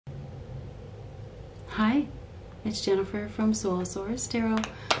Hi, it's Jennifer from Source Tarot,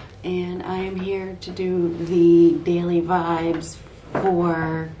 and I am here to do the daily vibes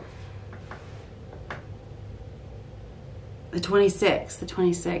for the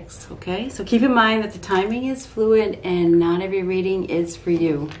 26th, okay? So keep in mind that the timing is fluid and not every reading is for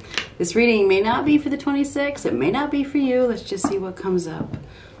you. This reading may not be for the 26th, it may not be for you. Let's just see what comes up.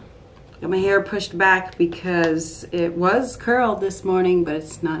 Got my hair pushed back because it was curled this morning, but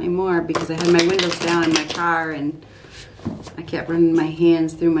it's not anymore because I had my windows down in my car and I kept running my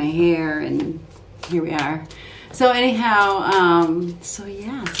hands through my hair, and here we are. So anyhow, so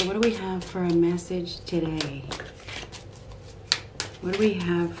what do we have for a message today? What do we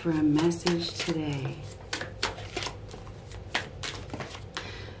have for a message today?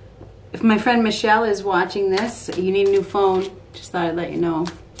 If my friend Michelle is watching this, you need a new phone. Just thought I'd let you know.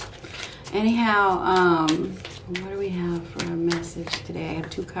 Anyhow, what do we have for a message today? I have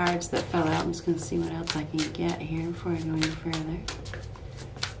two cards that fell out. I'm just going to see what else I can get here before I go any further.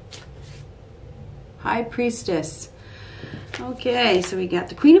 High Priestess. Okay, so we got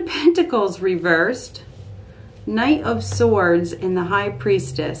the Queen of Pentacles reversed, Knight of Swords, and the High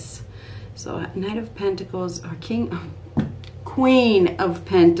Priestess. So Knight of Pentacles, or Queen of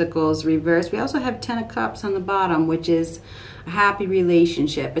Pentacles reversed. We also have Ten of Cups on the bottom, which is a happy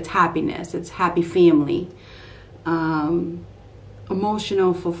relationship. It's happiness. It's happy family.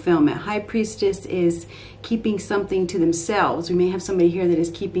 Emotional fulfillment. High Priestess is keeping something to themselves. We may have somebody here that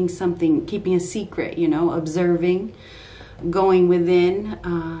is keeping something, keeping a secret, you know, observing, going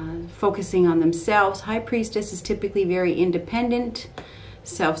within, focusing on themselves. High Priestess is typically very independent,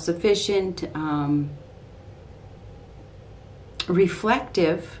 self-sufficient,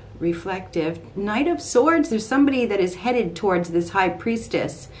 reflective. Knight of Swords, there's somebody that is headed towards this High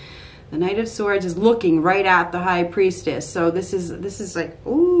Priestess. The Knight of Swords is looking right at the High Priestess. So this is like,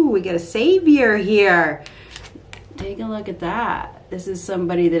 ooh, we got a savior here. Take a look at that. This is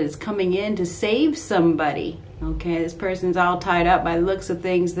somebody that is coming in to save somebody. Okay, this person's all tied up by the looks of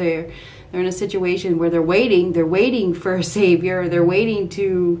things. They're in a situation where they're waiting for a savior. They're waiting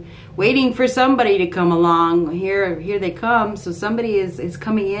for somebody to come along. Here they come. So somebody is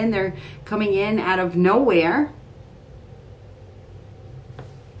coming in. They're coming in out of nowhere.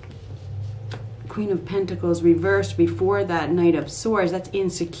 Queen of Pentacles reversed before that Knight of Swords. That's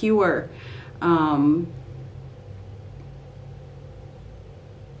insecure.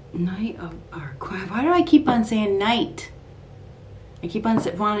 Knight of, why do I keep on saying Knight? I keep on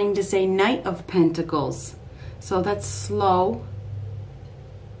wanting to say Knight of Pentacles. So that's slow.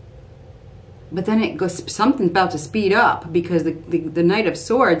 But then it goes, something's about to speed up because the Knight of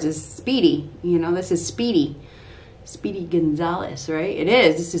Swords is speedy. You know, this is speedy. Speedy Gonzalez, right? It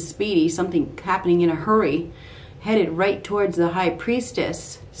is. This is speedy. Something happening in a hurry. Headed right towards the High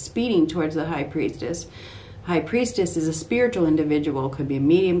Priestess. Speeding towards the High Priestess. High Priestess is a spiritual individual. Could be a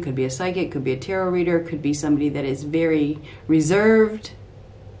medium, could be a psychic, could be a tarot reader, could be somebody that is very reserved,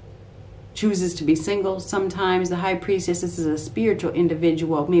 chooses to be single sometimes. The High Priestess, this is a spiritual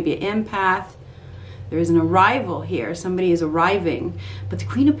individual, maybe an empath. There is an arrival here. Somebody is arriving. But the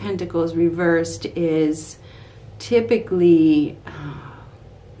Queen of Pentacles reversed is typically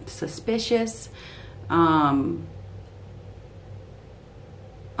suspicious,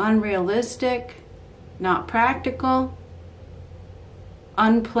 unrealistic, not practical,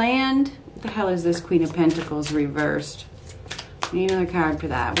 unplanned. What the hell is this Queen of Pentacles reversed? I need another card for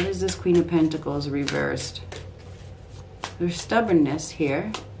that. What is this Queen of Pentacles reversed? There's stubbornness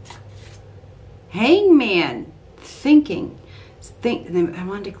here. Hangman, thinking. I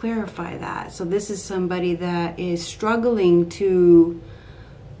wanted to clarify that. So this is somebody that is struggling to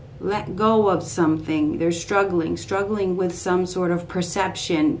let go of something. They're struggling with some sort of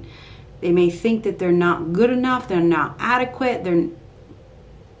perception. They may think that they're not good enough, they're not adequate, they're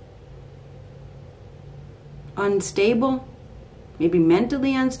unstable, maybe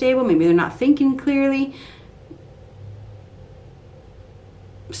mentally unstable, maybe they're not thinking clearly.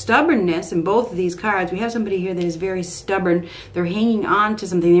 Stubbornness in both of these cards. We have somebody here that is very stubborn. They're hanging on to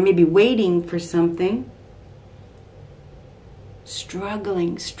something. They may be waiting for something.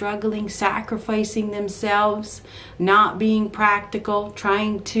 Struggling, sacrificing themselves, not being practical,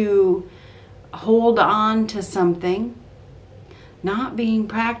 trying to hold on to something, not being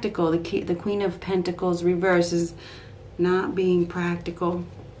practical. The Queen of Pentacles reverse is not being practical.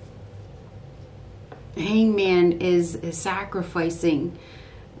 The Hangman is sacrificing.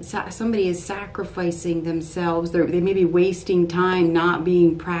 Somebody is sacrificing themselves. They may be wasting time, not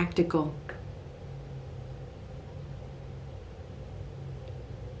being practical.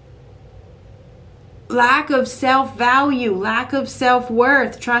 Lack of self-value, lack of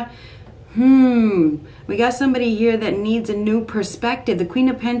self-worth. We got somebody here that needs a new perspective. The Queen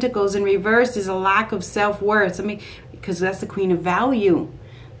of Pentacles in reverse is a lack of self-worth. Because that's the Queen of Value.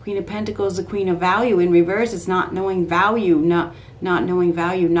 Queen of Pentacles, the Queen of Value. In reverse, it's not knowing value, not knowing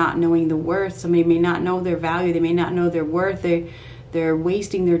value, not knowing the worth. Somebody may not know their value. They may not know their worth. They're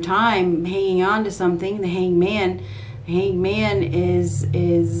wasting their time hanging on to something. The Hangman. Hangman is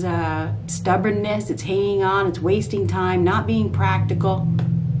stubbornness. It's hanging on. It's wasting time. Not being practical.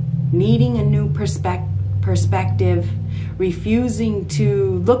 Needing a new perspective. Refusing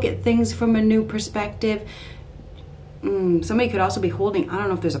to look at things from a new perspective. Somebody could also be holding, I don't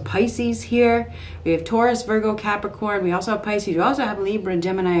know if there's a Pisces here. We have Taurus, Virgo, Capricorn. We also have Pisces. We also have Libra,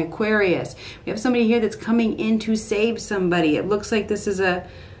 Gemini, Aquarius. We have somebody here that's coming in to save somebody. It looks like this is a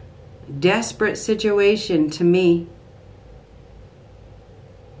desperate situation to me.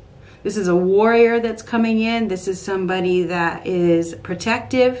 This is a warrior that's coming in. This is somebody that is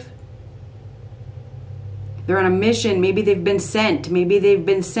protective. They're on a mission. Maybe they've been sent. Maybe they've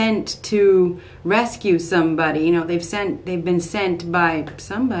been sent to rescue somebody. You know, they've been sent by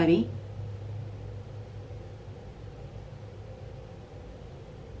somebody.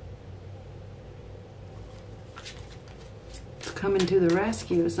 It's coming to the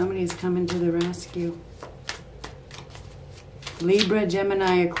rescue. Somebody's coming to the rescue. Libra,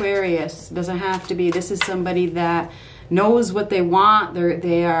 Gemini, Aquarius. Doesn't have to be. This is somebody that knows what they want.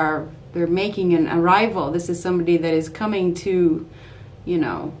 They're making an arrival. This is somebody that is coming to, you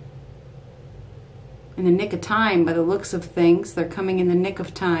know, in the nick of time by the looks of things. They're coming in the nick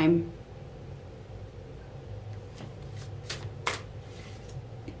of time.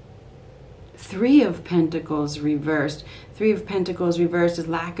 Three of Pentacles reversed. Three of Pentacles reversed is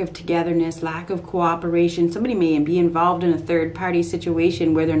lack of togetherness, lack of cooperation. Somebody may be involved in a third-party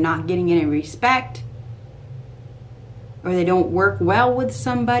situation where they're not getting any respect, or they don't work well with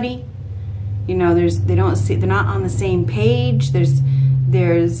somebody. You know, they're not on the same page.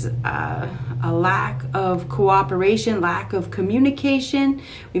 There's a lack of cooperation, lack of communication.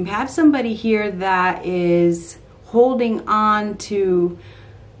 We have somebody here that is holding on to,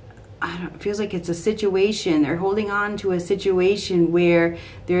 it feels like it's a situation. They're holding on to a situation where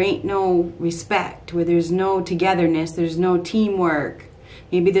there ain't no respect, where there's no togetherness, there's no teamwork.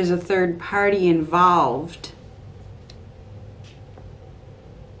 Maybe there's a third party involved.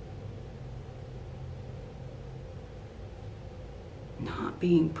 Not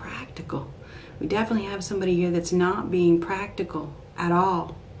being practical. We definitely have somebody here that's not being practical at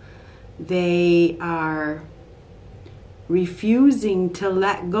all. They are refusing to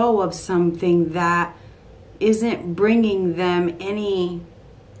let go of something that isn't bringing them any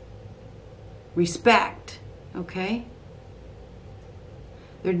respect, okay?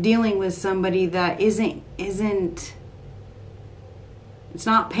 They're dealing with somebody that isn't, it's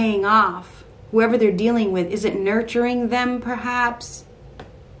not paying off. Whoever they're dealing with isn't nurturing them, perhaps,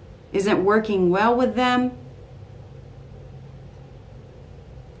 isn't working well with them.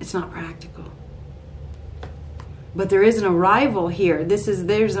 It's not practical. But there is an arrival here. There's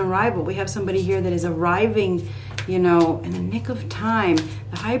an arrival. We have somebody here that is arriving, you know, in the nick of time.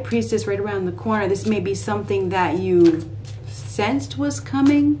 The High Priestess right around the corner. This may be something that you sensed was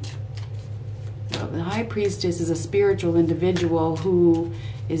coming. Well, the High Priestess is a spiritual individual who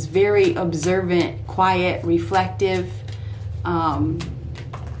is very observant, quiet, reflective.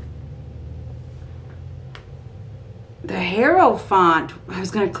 The Hierophant, I was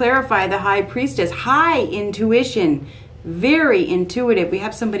going to clarify the High Priestess. High intuition, very intuitive. We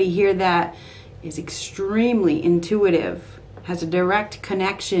have somebody here that is extremely intuitive, has a direct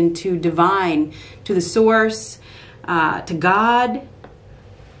connection to divine, to the source, to God.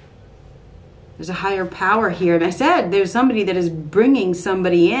 There's a higher power here. And I said there's somebody that is bringing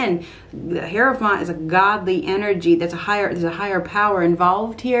somebody in. The Hierophant is a godly energy. There's a higher power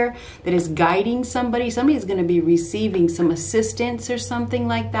involved here that is guiding somebody. Somebody is going to be receiving some assistance or something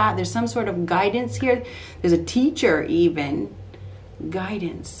like that. There's some sort of guidance here. There's a teacher even.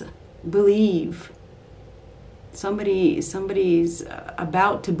 Guidance. Believe. Somebody's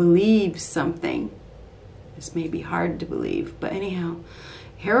about to believe something. This may be hard to believe, but anyhow.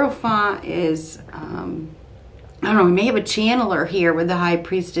 Hierophant is, I don't know, we may have a channeler here with the High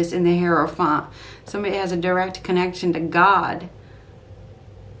Priestess in the Hierophant. Somebody has a direct connection to God.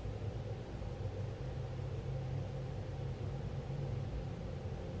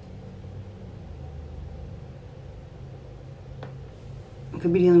 We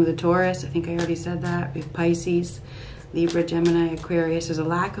could be dealing with a Taurus. I think I already said that. We have Pisces, Libra, Gemini, Aquarius. There's a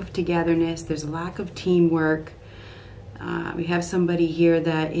lack of togetherness. There's a lack of teamwork. We have somebody here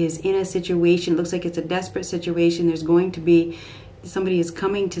that is in a situation, looks like it's a desperate situation. There's going to be somebody is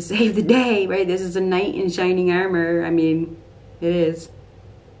coming to save the day, right? This is a knight in shining armor. I mean, it is.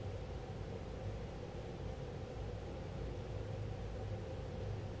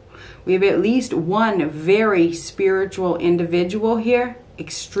 We have at least one very spiritual individual here.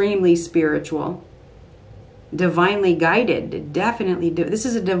 Extremely spiritual. Divinely guided. Definitely. This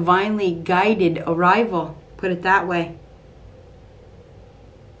is a divinely guided arrival. Put it that way.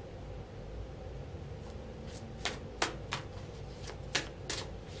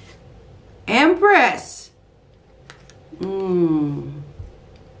 Empress.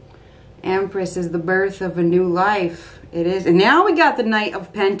 Empress is the birth of a new life. It is. And now we got the Knight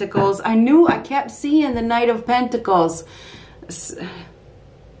of Pentacles. I kept seeing the Knight of Pentacles.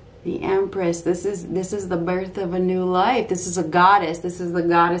 The Empress. This is the birth of a new life. This is a goddess. This is the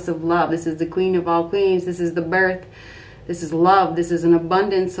goddess of love. This is the queen of all queens. This is the birth. This is love. This is an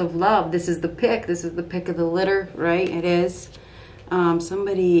abundance of love. This is the pick. This is the pick of the litter, right? It is.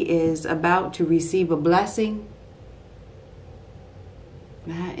 Somebody is about to receive a blessing.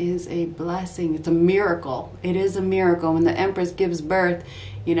 That is a blessing. It's a miracle. It is a miracle. When the Empress gives birth,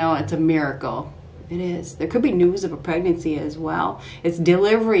 you know, it's a miracle. It is. There could be news of a pregnancy as well. It's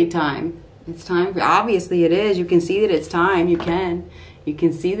delivery time. It's time. Obviously it is. You can see that it's time. You can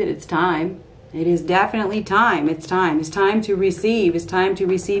see that it's time. It is definitely time. It's time. It's time to receive. It's time to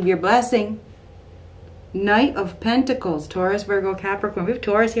receive your blessing. Knight of Pentacles. Taurus, Virgo, Capricorn. We have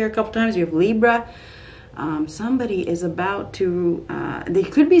Taurus here a couple times. We have Libra. Somebody is about to, there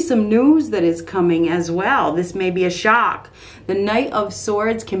could be some news that is coming as well. This may be a shock. The Knight of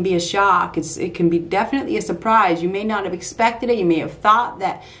Swords can be a shock. It can be definitely a surprise. You may not have expected it. You may have thought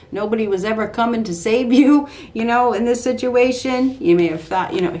that nobody was ever coming to save you, you know, in this situation. You may have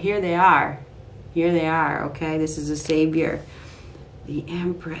thought, you know, here they are. Here they are, okay? This is a savior. The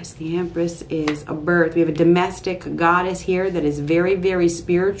Empress. The Empress is a birth. We have a domestic goddess here that is very, very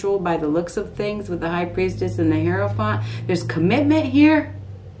spiritual by the looks of things with the High Priestess and the Hierophant. There's commitment here.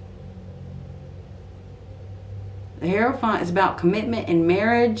 The Hierophant is about commitment and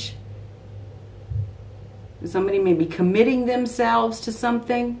marriage. Somebody may be committing themselves to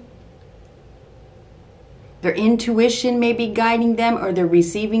something. Their intuition may be guiding them, or they're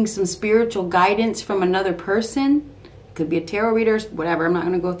receiving some spiritual guidance from another person. Could be a tarot reader, whatever. I'm not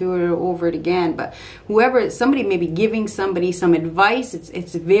going to go through it over it again, but whoever, somebody may be giving somebody some advice.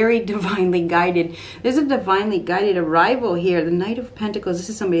 It's very divinely guided. There's a divinely guided arrival here. The Knight of Pentacles. This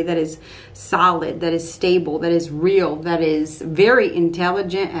is somebody that is solid, that is stable, that is real, that is very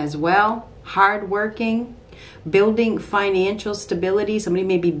intelligent as well, hardworking, building financial stability. Somebody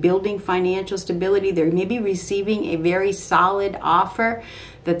may be building financial stability. They may be receiving a very solid offer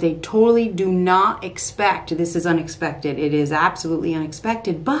that they totally do not expect. This is unexpected. It is absolutely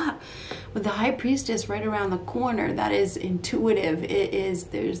unexpected. But with the High Priestess right around the corner, that is intuitive. It is,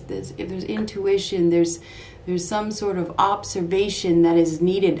 there's this, if there's intuition, there's some sort of observation that is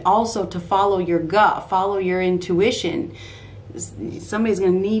needed also to follow your gut, follow your intuition. Somebody's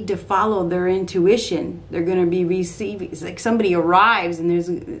going to need to follow their intuition. They're going to be receiving, it's like somebody arrives and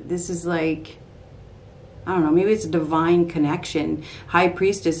this is like, I don't know, maybe it's a divine connection. High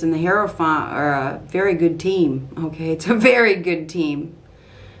Priestess and the Hierophant are a very good team. Okay, it's a very good team.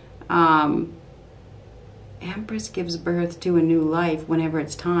 Empress gives birth to a new life whenever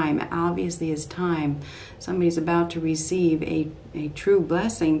it's time. It obviously is time. Somebody's about to receive a true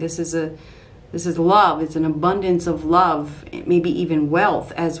blessing. This is love. It's an abundance of love. Maybe even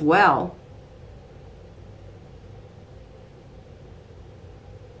wealth as well.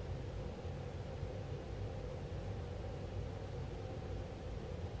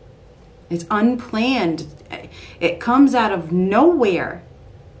 It's unplanned. It comes out of nowhere.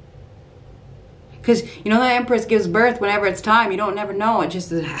 Because, you know, the Empress gives birth whenever it's time. You don't never know. It just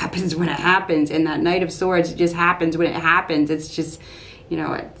happens when it happens. And that Knight of Swords, it just happens when it happens. It's just, you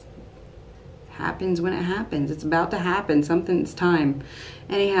know, it happens when it happens. It's about to happen. Something's time.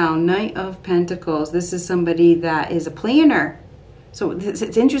 Anyhow, Knight of Pentacles. This is somebody that is a planner. So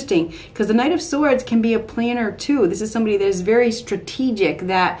it's interesting because the Knight of Swords can be a planner too. This is somebody that is very strategic,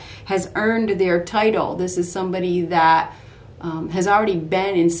 that has earned their title. This is somebody that has already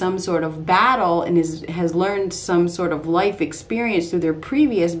been in some sort of battle and has learned some sort of life experience through their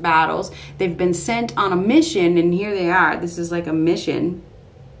previous battles. They've been sent on a mission and here they are. This is like a mission.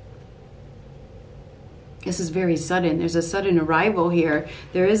 This is very sudden. There's a sudden arrival here.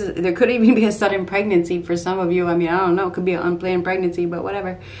 There could even be a sudden pregnancy for some of you. I mean, I don't know. It could be an unplanned pregnancy, but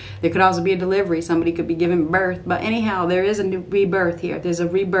whatever. There could also be a delivery. Somebody could be giving birth. But anyhow, there is a new rebirth here. There's a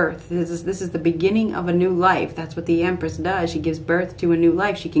rebirth. This is the beginning of a new life. That's what the Empress does. She gives birth to a new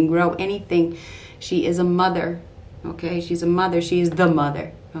life. She can grow anything. She is a mother. Okay, she's a mother. She is the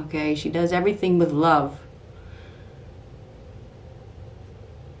mother. Okay, she does everything with love.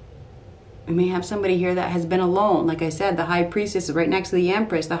 We may have somebody here that has been alone. Like I said, the high priestess is right next to the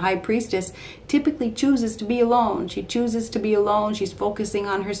empress. The high priestess typically chooses to be alone. She chooses to be alone. She's focusing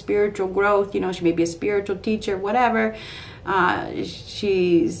on her spiritual growth. You know, she may be a spiritual teacher, whatever.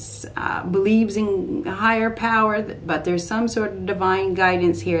 She's believes in a higher power, but there's some sort of divine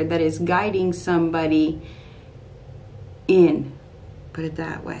guidance here that is guiding somebody in. Put it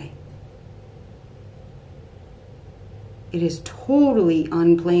that way. It is totally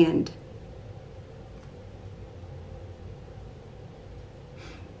unplanned.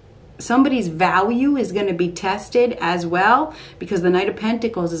 Somebody's value is going to be tested as well, because the Knight of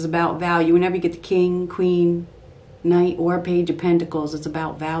Pentacles is about value. Whenever you get the King, Queen, Knight, or Page of Pentacles, it's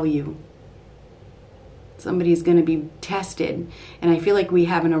about value. Somebody's going to be tested. And I feel like we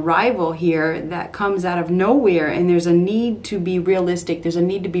have an arrival here that comes out of nowhere, and there's a need to be realistic. There's a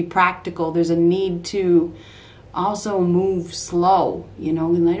need to be practical. There's a need to also move slow. You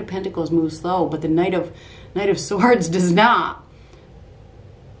know, the Knight of Pentacles moves slow, but the Knight of Swords does not.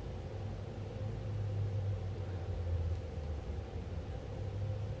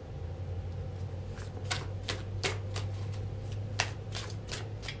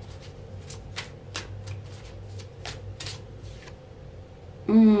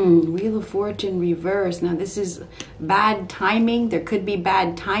 Wheel of Fortune reverse. Now this is bad timing. There could be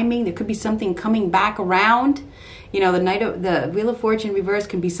bad timing. There could be something coming back around. You know, the Wheel of Fortune reverse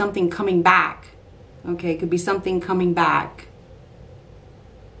can be something coming back. Okay, it could be something coming back.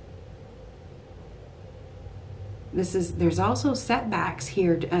 There's also setbacks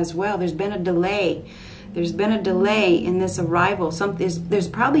here as well. There's been a delay. There's been a delay in this arrival. There's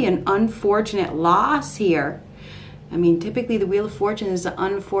probably an unfortunate loss here. I mean, typically the Wheel of Fortune is an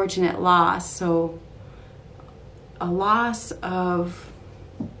unfortunate loss. So a loss of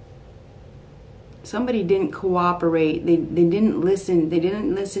somebody didn't cooperate. They didn't listen. They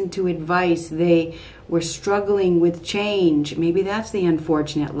didn't listen to advice. They were struggling with change. Maybe that's the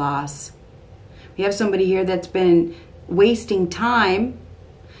unfortunate loss. We have somebody here that's been wasting time.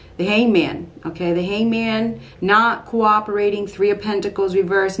 The Hangman, okay? The Hangman not cooperating, Three of Pentacles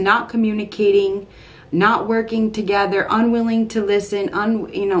reverse, not communicating, not working together, unwilling to listen,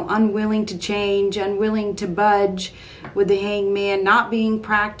 unwilling to change, unwilling to budge with the Hangman, not being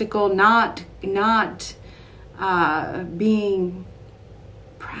practical, not being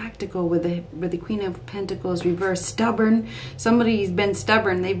practical with the Queen of Pentacles reverse, stubborn. Somebody's been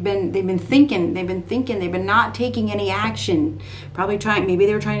stubborn. They've been thinking, they've been not taking any action. Maybe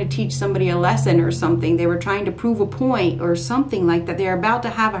they were trying to teach somebody a lesson or something. They were trying to prove a point or something like that. They're about to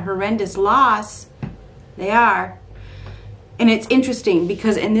have a horrendous loss. They are. And it's interesting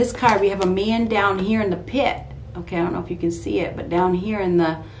because in this card we have a man down here in the pit. Okay, I don't know if you can see it, but down here in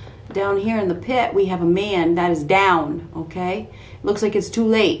the pit we have a man that is down. Okay, looks like it's too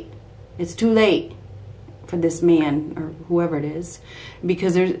late. It's too late for this man or whoever it is,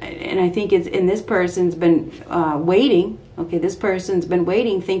 because I think it's, and this person's been waiting. Okay, this person's been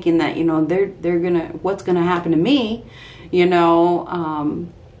waiting, thinking that, you know, what's gonna happen to me, you know.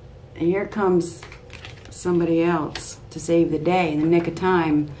 And here comes somebody else to save the day in the nick of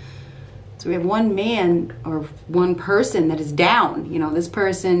time. So we have one man or one person that is down. You know, this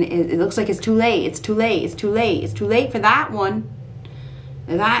person, it looks like it's too late. It's too late. It's too late. It's too late for that one.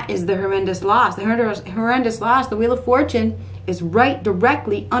 That is the horrendous loss. The horrendous loss, the Wheel of Fortune, is right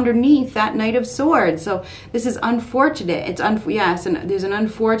directly underneath that Knight of Swords. So this is unfortunate. Yes, and there's an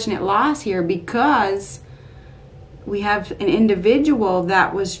unfortunate loss here because we have an individual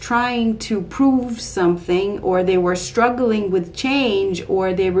that was trying to prove something, or they were struggling with change,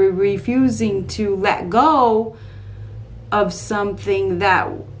 or they were refusing to let go of something that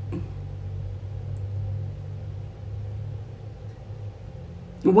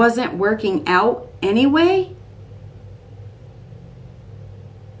wasn't working out anyway.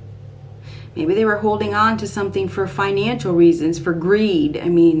 Maybe they were holding on to something for financial reasons, for greed. I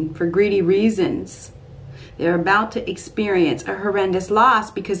mean, for greedy reasons. They're about to experience a horrendous loss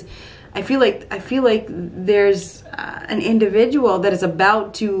because I feel like there's an individual that is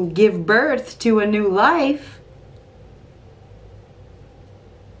about to give birth to a new life.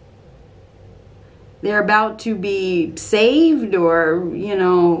 They're about to be saved, or, you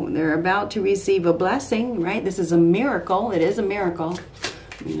know, they're about to receive a blessing, right? This is a miracle. It is a miracle.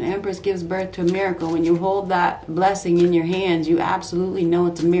 I mean, the Empress gives birth to a miracle. When you hold that blessing in your hands, you absolutely know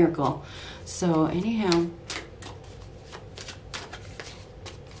it's a miracle. So anyhow,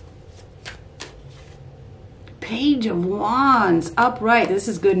 Page of Wands upright. This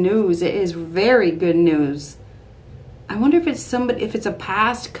is good news. It is very good news. I wonder if it's somebody, if it's a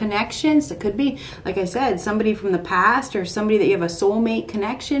past connection. So it could be, like I said, somebody from the past or somebody that you have a soulmate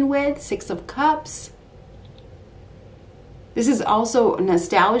connection with. Six of Cups. This is also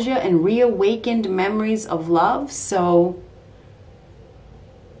nostalgia and reawakened memories of love. So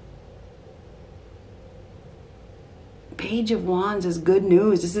Page of Wands is good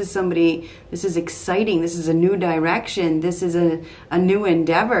news. This is somebody, this is exciting. This is a new direction. This is a new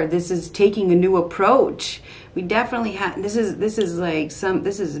endeavor. This is taking a new approach. We definitely have, this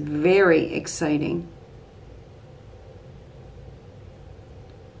is very exciting.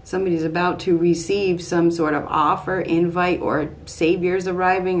 Somebody's about to receive some sort of offer, invite, or savior's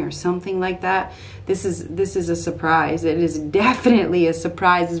arriving or something like that. This is a surprise. It is definitely a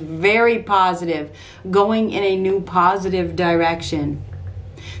surprise. It's very positive, going in a new positive direction.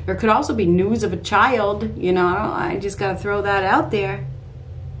 There could also be news of a child. You know, I just got to throw that out there.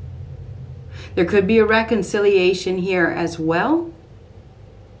 There could be a reconciliation here as well.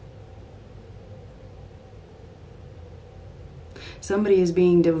 Somebody is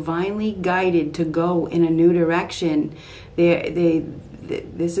being divinely guided to go in a new direction.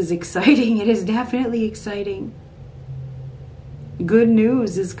 This is exciting. It is definitely exciting. Good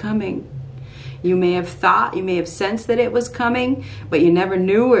news is coming. You may have thought, you may have sensed that it was coming, but you never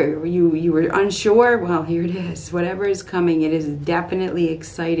knew, or you were unsure. Well, here it is. Whatever is coming, it is definitely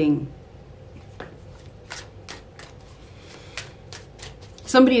exciting.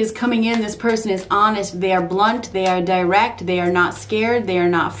 Somebody is coming in, this person is honest, they are blunt, they are direct, they are not scared, they are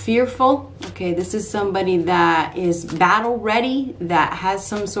not fearful. Okay, this is somebody that is battle ready, that has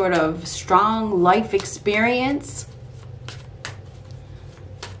some sort of strong life experience.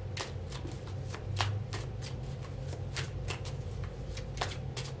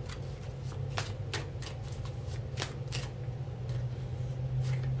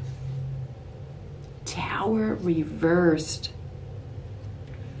 Tower reversed.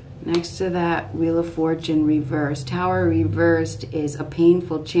 Next to that, Wheel of Fortune reversed. Tower reversed is a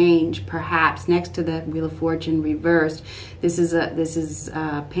painful change, perhaps. Next to the Wheel of Fortune reversed, this is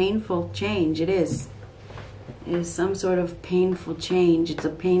a painful change. It is. It is some sort of painful change. It's a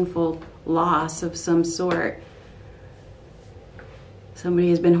painful loss of some sort.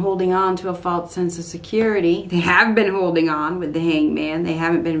 Somebody has been holding on to a false sense of security. They have been holding on with the Hangman. They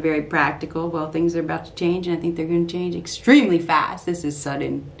haven't been very practical. Well, things are about to change, and I think they're going to change extremely fast. This is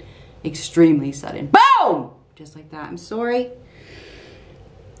sudden. Extremely sudden. Boom! Just like that. I'm sorry.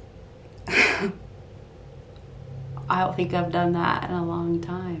 I don't think I've done that in a long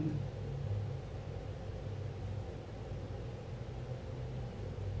time.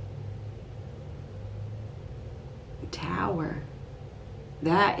 Tower.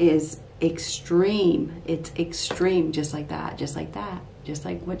 That is extreme. It's extreme. Just like that. Just like that. Just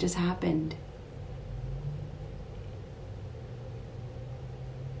like what just happened.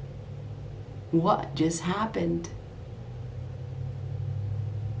 What just happened?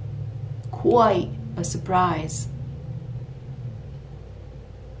 Quite a surprise.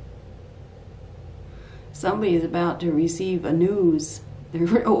 Somebody is about to receive a news,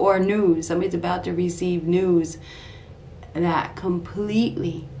 or news. Somebody's about to receive news that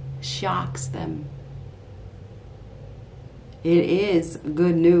completely shocks them. It is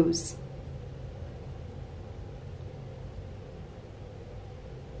good news.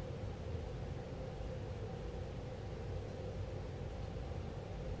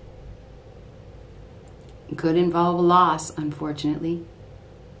 It could involve a loss, unfortunately.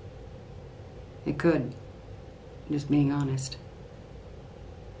 It could. Just being honest.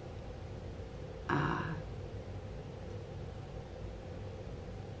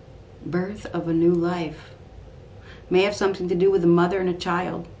 Birth of a new life. May have something to do with a mother and a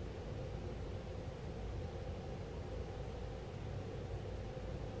child.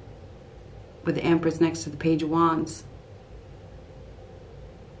 With the Empress next to the Page of Wands.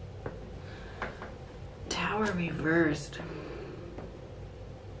 Tower reversed.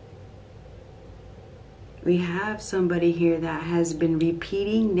 We have somebody here that has been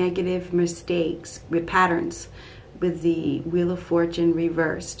repeating negative mistakes with patterns with the Wheel of Fortune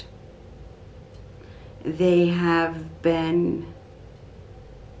reversed. They have been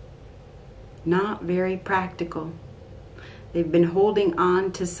not very practical. They've been holding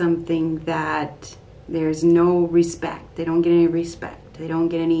on to something that there's no respect. They don't get any respect. They don't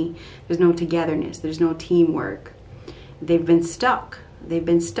get any, there's no togetherness. There's no teamwork. They've been stuck. They've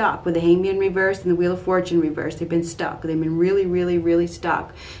been stuck with the Hangman reversed and the Wheel of Fortune reversed. They've been stuck. They've been really, really, really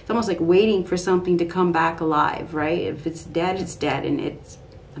stuck. It's almost like waiting for something to come back alive, right? If it's dead, it's dead. And it's,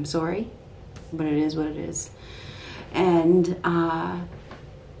 I'm sorry, but it is what it is. And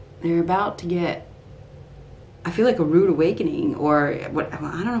they're about to get I feel like a rude awakening, or what, I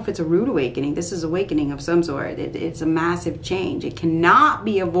don't know if it's a rude awakening. This is awakening of some sort. It's a massive change. It cannot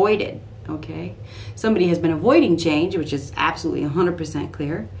be avoided, okay? Somebody has been avoiding change, which is absolutely 100%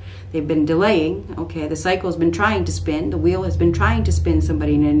 clear. They've been delaying, okay? The cycle has been trying to spin. The wheel has been trying to spin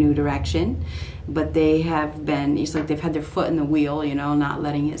somebody in a new direction, but they have been, it's like they've had their foot in the wheel, you know, not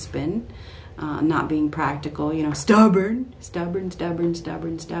letting it spin. Not being practical, you know, stubborn.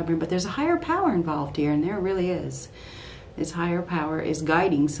 But there's a higher power involved here, and there really is. This higher power is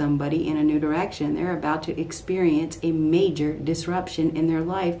guiding somebody in a new direction. They're about to experience a major disruption in their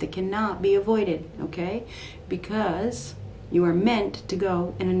life that cannot be avoided, okay? Because you are meant to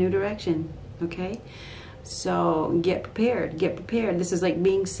go in a new direction, okay? So get prepared, get prepared. This is like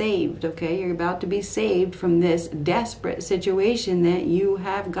being saved, okay? You're about to be saved from this desperate situation that you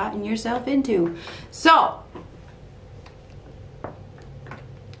have gotten yourself into. So,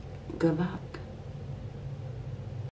 good luck.